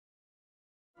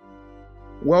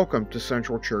Welcome to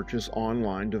Central Church's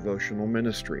online devotional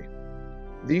ministry.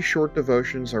 These short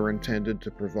devotions are intended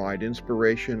to provide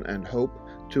inspiration and hope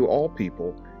to all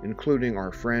people, including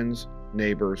our friends,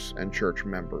 neighbors, and church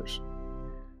members.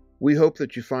 We hope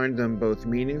that you find them both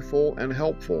meaningful and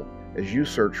helpful as you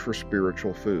search for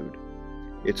spiritual food.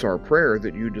 It's our prayer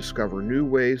that you discover new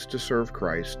ways to serve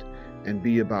Christ and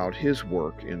be about His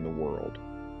work in the world.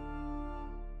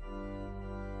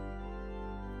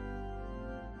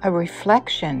 A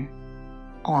reflection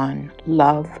on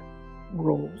love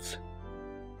rules.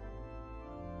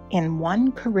 In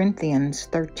 1 Corinthians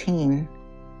 13,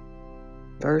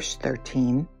 verse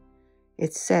 13,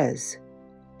 it says,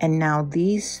 "And now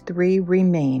these three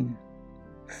remain,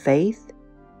 faith,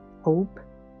 hope,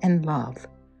 and love.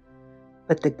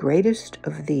 But the greatest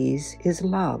of these is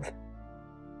love."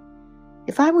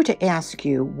 If I were to ask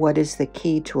you what is the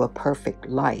key to a perfect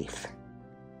life,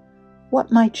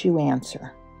 what might you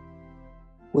answer?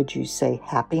 Would you say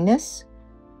happiness,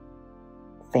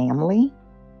 family,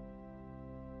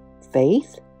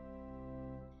 faith?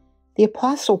 The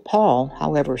Apostle Paul,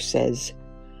 however, says,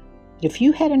 if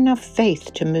you had enough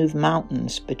faith to move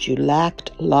mountains, but you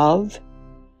lacked love,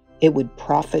 it would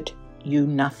profit you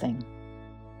nothing.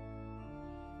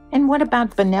 And what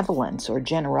about benevolence or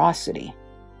generosity?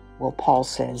 Well, Paul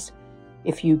says,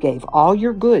 if you gave all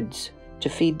your goods to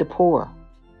feed the poor,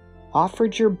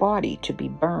 offered your body to be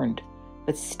burned,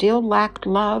 but still lacked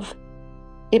love,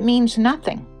 it means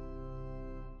nothing.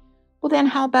 Well, then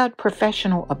how about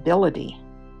professional ability?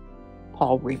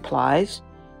 Paul replies,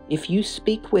 if you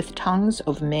speak with tongues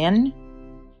of men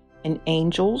and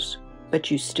angels, but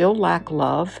you still lack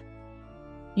love,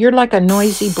 you're like a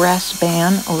noisy brass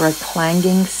band or a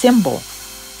clanging cymbal.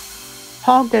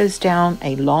 Paul goes down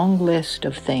a long list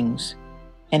of things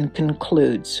and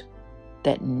concludes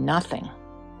that nothing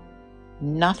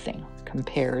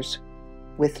compares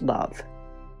with love.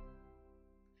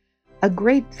 A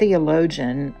great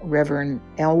theologian, Reverend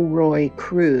Elroy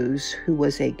Cruz, who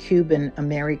was a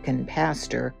Cuban-American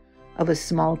pastor of a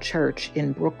small church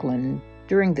in Brooklyn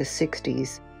during the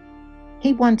 60s,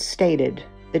 he once stated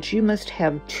that you must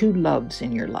have two loves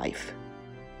in your life.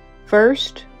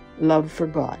 First, love for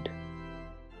God.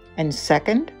 And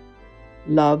second,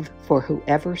 love for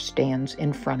whoever stands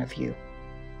in front of you.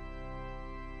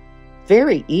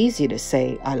 Very easy to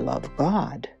say, I love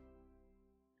God.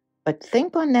 But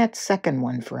think on that second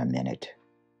one for a minute.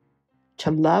 To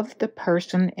love the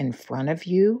person in front of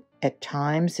you at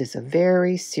times is a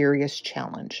very serious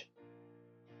challenge.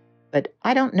 But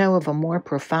I don't know of a more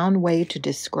profound way to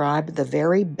describe the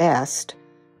very best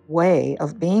way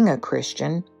of being a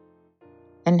Christian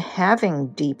and having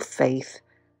deep faith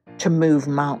to move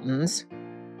mountains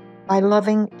by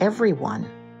loving everyone.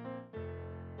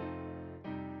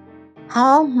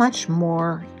 How much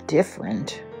more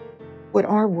different would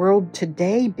our world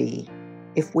today be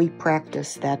if we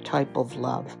practiced that type of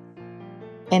love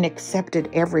and accepted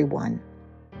everyone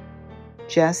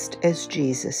just as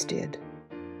Jesus did?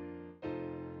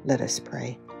 Let us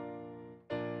pray.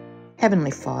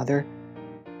 Heavenly Father,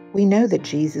 we know that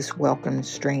Jesus welcomed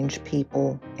strange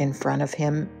people in front of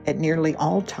him at nearly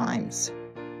all times.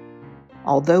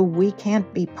 Although we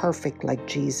can't be perfect like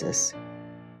Jesus,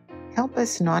 help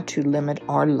us not to limit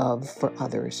our love for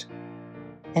others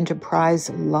and to prize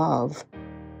love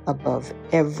above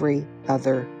every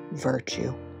other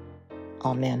virtue.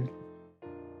 Amen.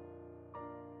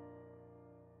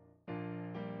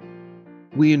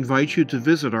 We invite you to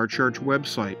visit our church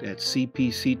website at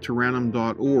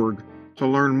cpctaranum.org to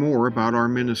learn more about our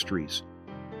ministries.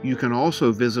 You can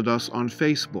also visit us on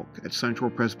Facebook at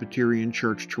Central Presbyterian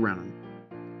Church Taranum.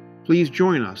 Please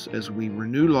join us as we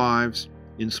renew lives,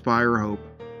 inspire hope,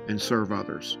 and serve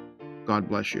others. God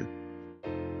bless you.